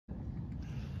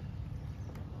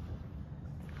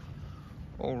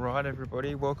Alright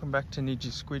everybody, welcome back to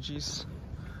Nidgy Squidgies.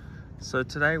 So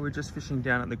today we're just fishing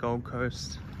down at the Gold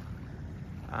Coast.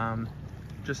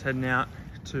 Just heading out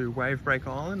to Wave Break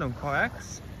Island on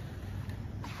kayaks.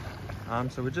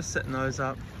 So we're just setting those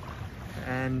up,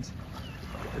 and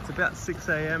it's about 6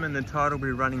 AM and the tide will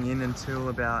be running in until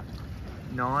about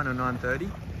 9 or 9:30,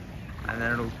 and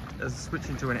then it'll switch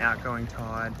into an outgoing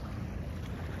tide.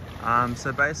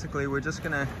 So basically we're just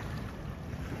gonna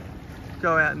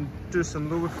go out and do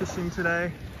some lure fishing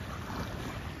today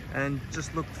and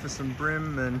just look for some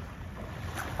brim and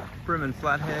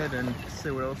flathead and see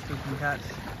what else we can catch.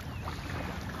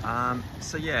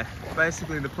 So yeah,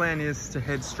 basically the plan is to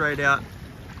head straight out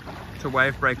to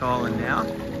Wave Break Island now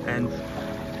and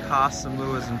cast some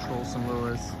lures and trawl some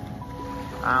lures.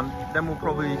 Then we'll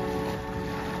probably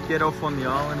get off on the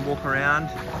island, walk around,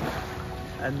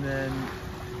 and then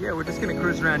yeah, we're just gonna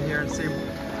cruise around here and see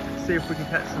if we can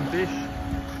catch some fish.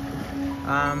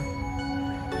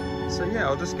 So yeah,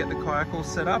 I'll just get the kayak all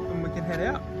set up and we can head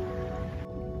out.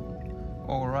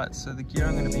 Alright, so the gear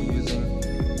I'm going to be using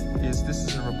is, this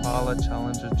is a Rapala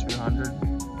Challenger 200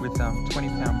 with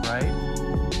 20-pound braid.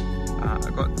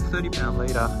 I've got 30-pound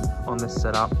leader on this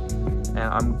setup, and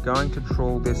I'm going to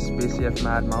trawl this BCF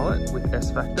Mad Mullet with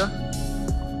S Factor.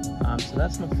 So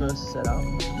that's my first setup.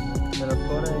 And then I've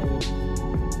got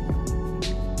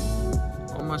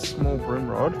on my small brim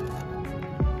rod,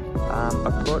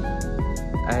 I've got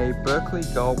a Berkeley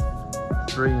Gulp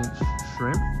 3-inch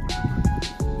shrimp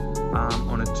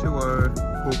on a 2.0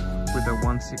 hook with a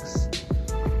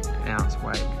 1/6 ounce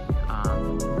weight.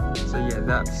 So yeah,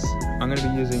 I'm going to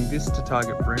be using this to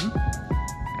target brim,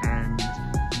 and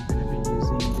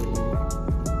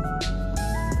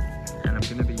I'm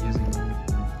going to be using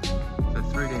the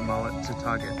 3D mullet to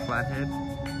target flathead.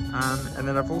 And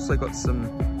then I've also got some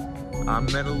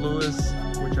metal lures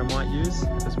which I might use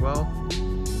as well,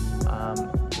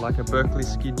 like a Berkeley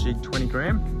Skid Jig 20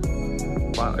 gram,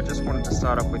 but I just wanted to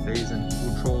start off with these and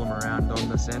we'll trawl them around on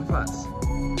the sand flats.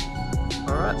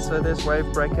 Alright, so there's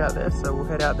Wave Break out there, so we'll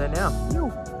head out there now.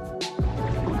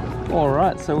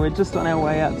 Alright, so we're just on our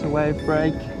way out to Wave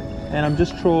Break, and I'm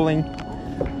just trawling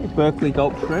Berkeley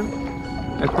Gulp shrimp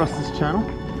across this channel.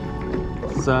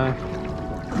 So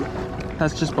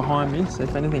that's just behind me, so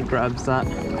if anything grabs that,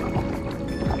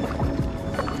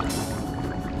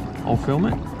 I'll film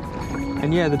it.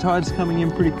 And yeah, the tide's coming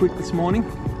in pretty quick this morning,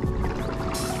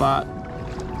 but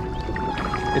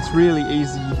it's really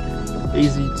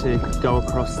easy to go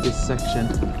across this section.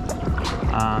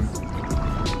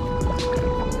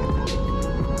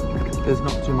 There's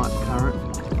not too much current.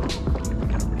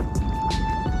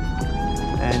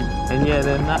 And yeah,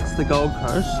 then that's the Gold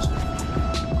Coast,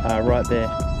 right there.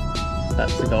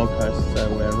 That's the Gold Coast, so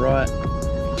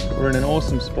we're in an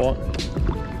awesome spot.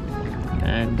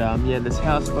 And yeah, there's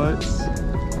houseboats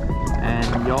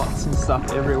and yachts and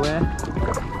stuff everywhere.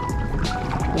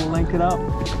 We'll link it up.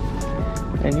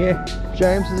 And yeah,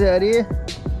 James is out here.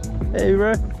 Hey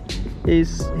bro,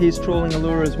 he's trawling a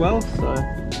lure as well. So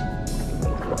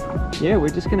yeah, we're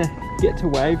just gonna get to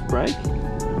Wave Break,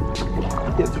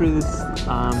 get through this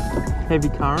heavy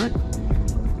current,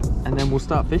 and then we'll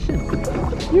start fishing.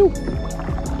 Yoo.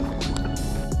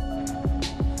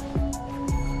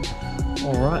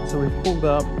 Alright, so we've pulled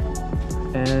up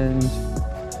and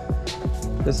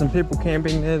there's some people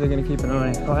camping there. They're going to keep an eye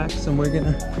on kayaks, and we're going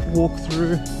to walk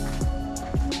through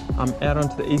out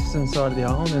onto the eastern side of the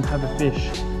island and have a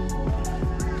fish.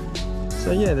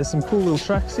 So yeah, there's some cool little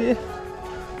tracks here.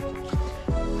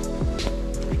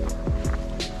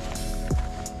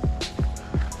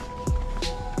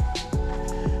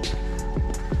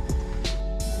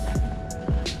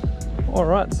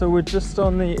 Alright, so we're just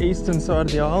on the eastern side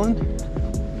of the island,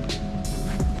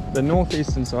 the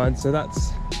northeastern side, so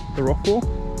that's the rock wall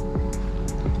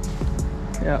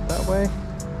out that way,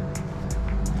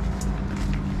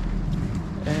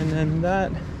 and then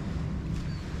that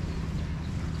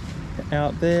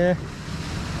out there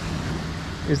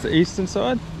is the eastern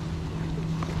side.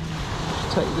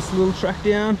 Take this little track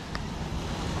down.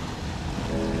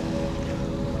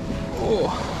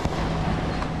 Oh.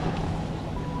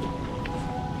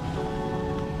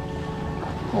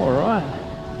 Alright,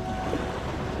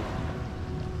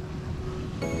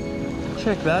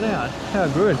 check that out, how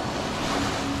good.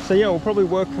 So yeah, we'll probably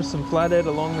work for some flathead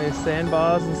along these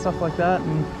sandbars and stuff like that,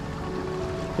 and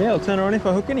yeah, I'll turn her on if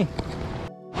I hook any.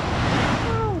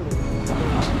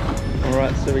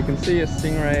 Alright, so we can see a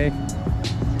stingray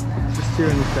just here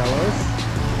in the shallows.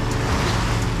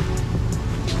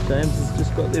 James has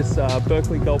just got this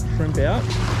Berkeley Gulp shrimp out.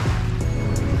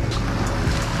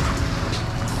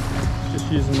 Just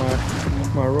using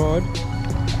my rod.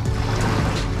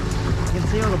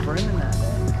 see all the bream in that there.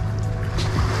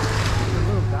 It's a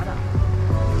little gutter.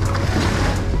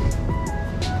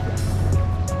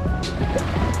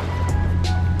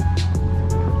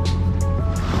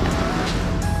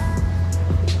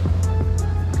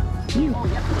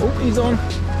 Oh, he's on.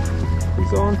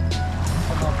 He's on.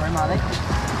 What little bream are they?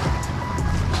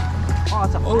 Oh,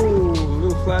 it's a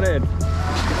little flathead.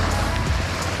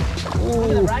 Look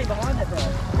at the ray behind it, bro.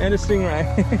 And a stingray.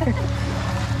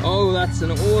 Oh, that's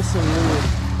an awesome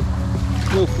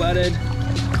little flathead.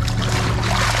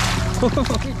 Two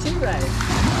rays.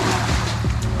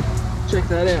 Check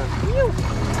that out.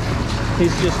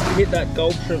 He's just hit that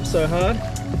gold shrimp so hard. Do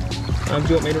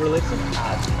you want me to release him?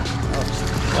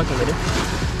 I can let him.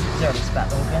 He's already spat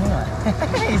the hook anyway.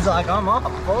 He's like, I'm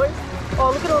off, boys.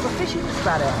 Oh, look at all the fish he just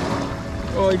spat out.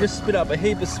 Oh, he just spit up a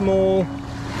heap of small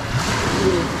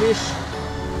little fish.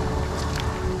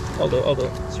 I'll do it.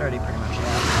 It's already pretty much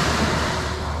out.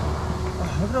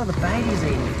 Oh, look at all the bait he's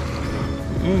eating.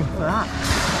 Look at that.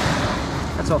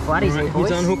 That's what flatties eat, boys.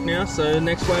 He's unhooked now, so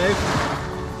next wave.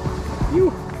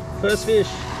 Phew. First fish.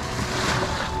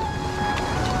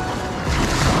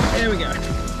 There we go.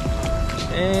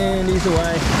 And he's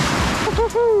away.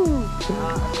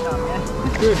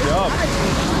 Good job.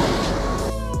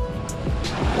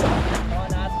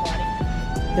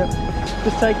 Yep.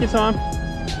 Just take your time.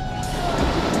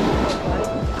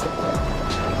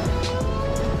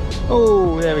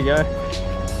 Oh, there we go.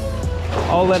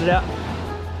 I'll let it out.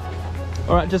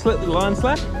 All right, just let the line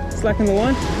slacken the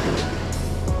line.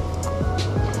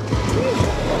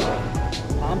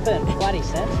 Pumping, bloody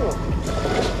central.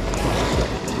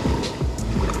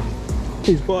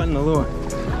 He's biting the lure.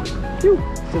 Whew.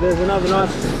 So there's another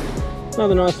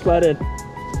nice flathead.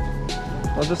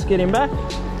 I'll just get him back.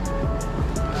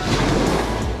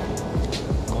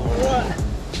 All right.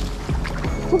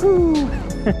 Woohoo!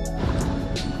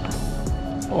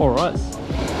 All right.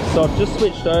 So I've just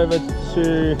switched over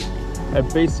to a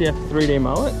BCF 3D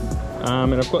mullet,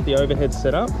 and I've got the overhead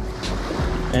set up,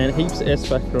 and heaps of S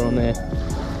factor on there.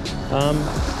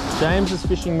 James is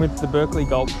fishing with the Berkeley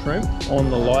Gulp shrimp on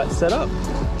the light setup.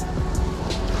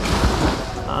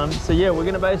 So yeah, we're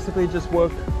going to basically just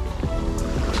work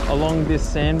along this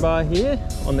sandbar here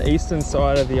on the eastern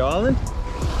side of the island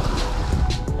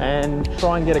and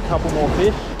try and get a couple more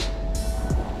fish.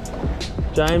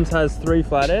 James has 3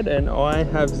 flathead and I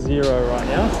have 0 right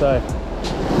now, so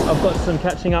I've got some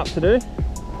catching up to do.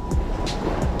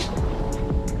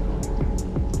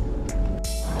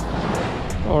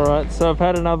 Alright, so I've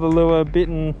had another lure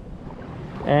bitten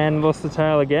and lost the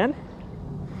tail again.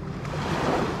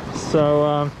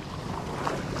 So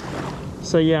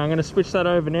yeah, I'm going to switch that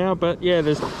over now, but yeah,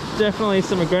 there's definitely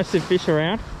some aggressive fish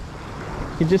around.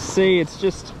 You can just see it's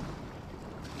just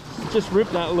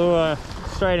ripped that lure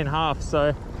straight in half,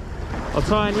 so I'll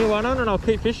tie a new one on and I'll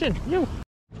keep fishing. Yo.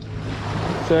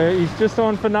 So he's just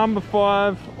on for number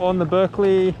 5 on the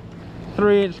Berkeley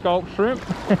 3-inch gulp shrimp.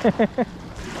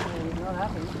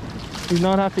 He's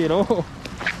not happy at all.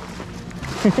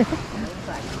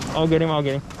 I'll get him.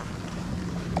 Alright,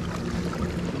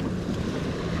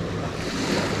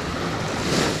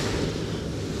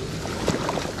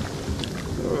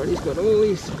 he's got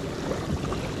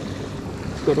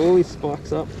all these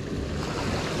spikes up.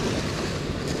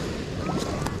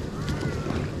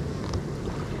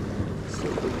 So we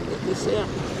can get this out.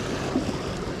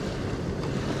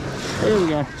 There we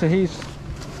go. So he's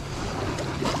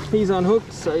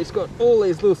unhooked, so he's got all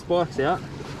these little spikes out.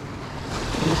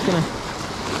 I'm just gonna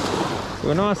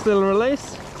do a nice little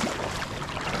release,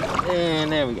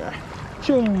 and there we go.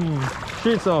 Choom!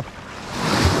 Shoots off.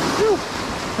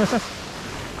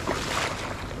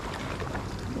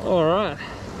 All right.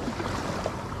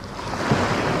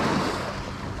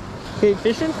 Keep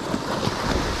fishing.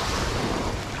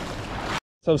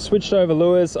 So I've switched over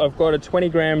lures. I've got a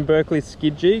 20-gram Berkeley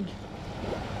skid jig,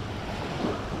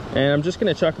 and I'm just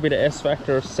going to chuck a bit of S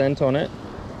factor scent on it.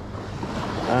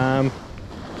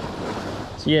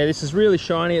 So yeah, this is really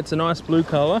shiny. It's a nice blue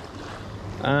color,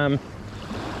 and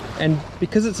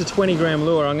because it's a 20-gram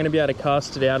lure, I'm going to be able to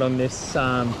cast it out on this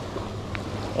on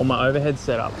my overhead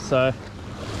setup. So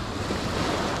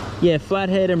yeah,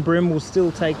 flathead and brim will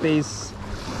still take these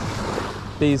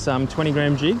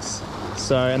 20-gram jigs.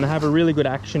 So, and they have a really good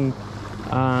action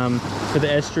for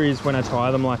the estuaries when I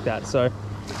tie them like that. So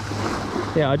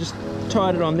yeah, I just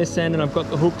tied it on this end and I've got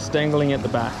the hooks dangling at the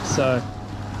back. So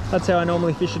that's how I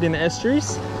normally fish it in the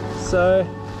estuaries. So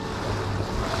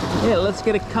yeah, let's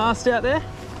get a cast out there.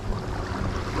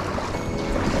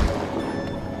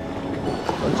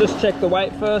 I'll just check the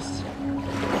weight first.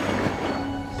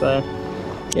 So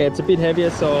yeah, it's a bit heavier,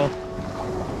 so I'll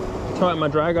tighten my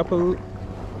drag up a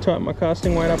tighten my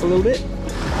casting weight up a little bit.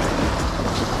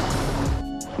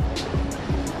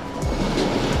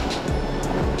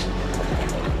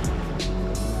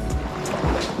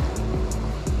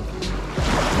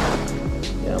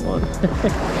 Come on.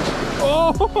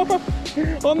 Oh,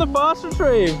 on the fast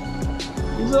retrieve.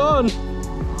 He's on.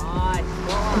 Nice.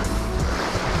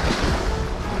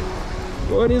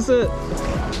 What is it?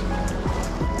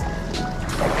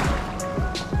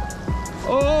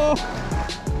 Oh!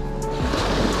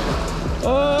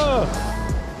 Oh!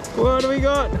 What do we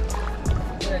got?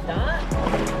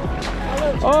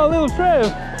 Oh, little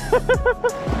Trev!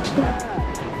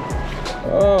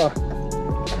 Oh!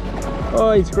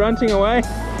 Oh, he's grunting away.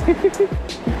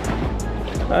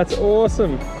 That's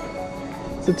awesome.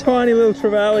 It's a tiny little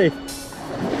trevalley.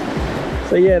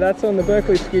 So yeah, that's on the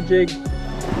Berkeley skid jig.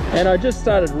 And I just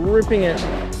started ripping it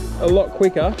a lot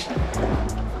quicker.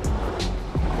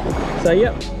 So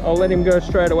yep, I'll let him go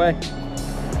straight away.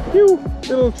 Phew,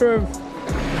 little Trev.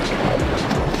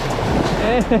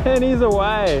 And he's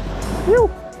away.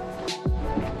 Phew.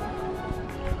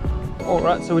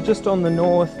 Alright, so we're just on the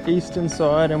northeastern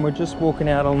side and we're just walking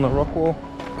out on the rock wall.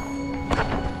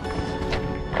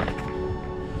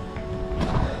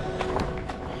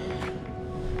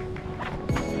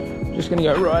 Just gonna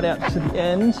go right out to the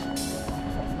end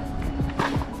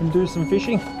and do some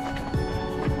fishing.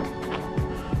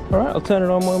 Alright, I'll turn it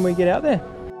on when we get out there.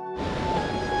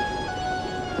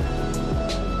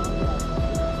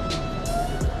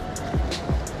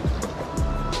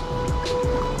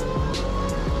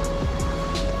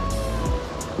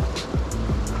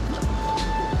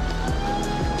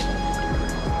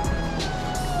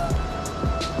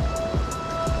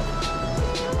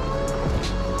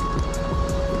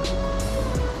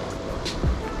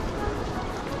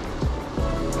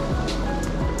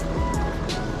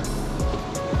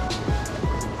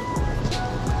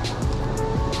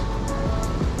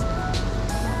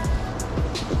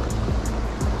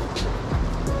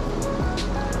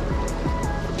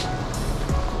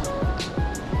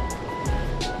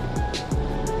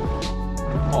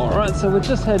 Alright, so we're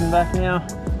just heading back now.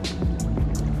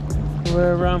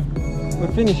 We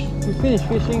finished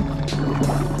fishing.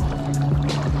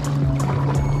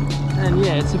 And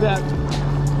yeah, it's about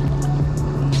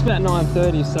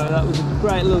 9:30, so that was a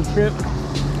great little trip.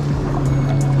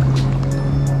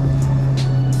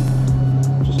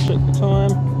 Just check the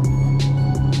time.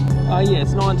 Yeah,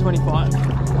 it's 9:25.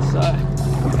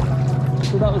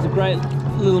 So that was a great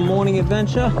little morning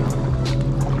adventure.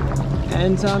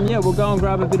 And yeah, we'll go and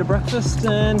grab a bit of breakfast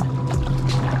and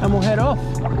we'll head off.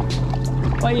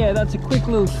 But yeah, that's a quick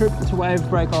little trip to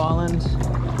Wavebreak Island.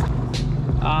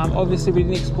 Obviously we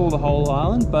didn't explore the whole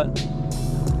island, but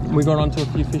we got onto a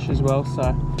few fish as well.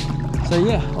 So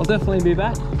yeah, I'll definitely be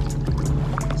back.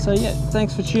 So yeah,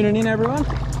 thanks for tuning in everyone.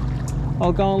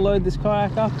 I'll go and load this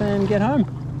kayak up and get home.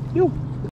 Yo.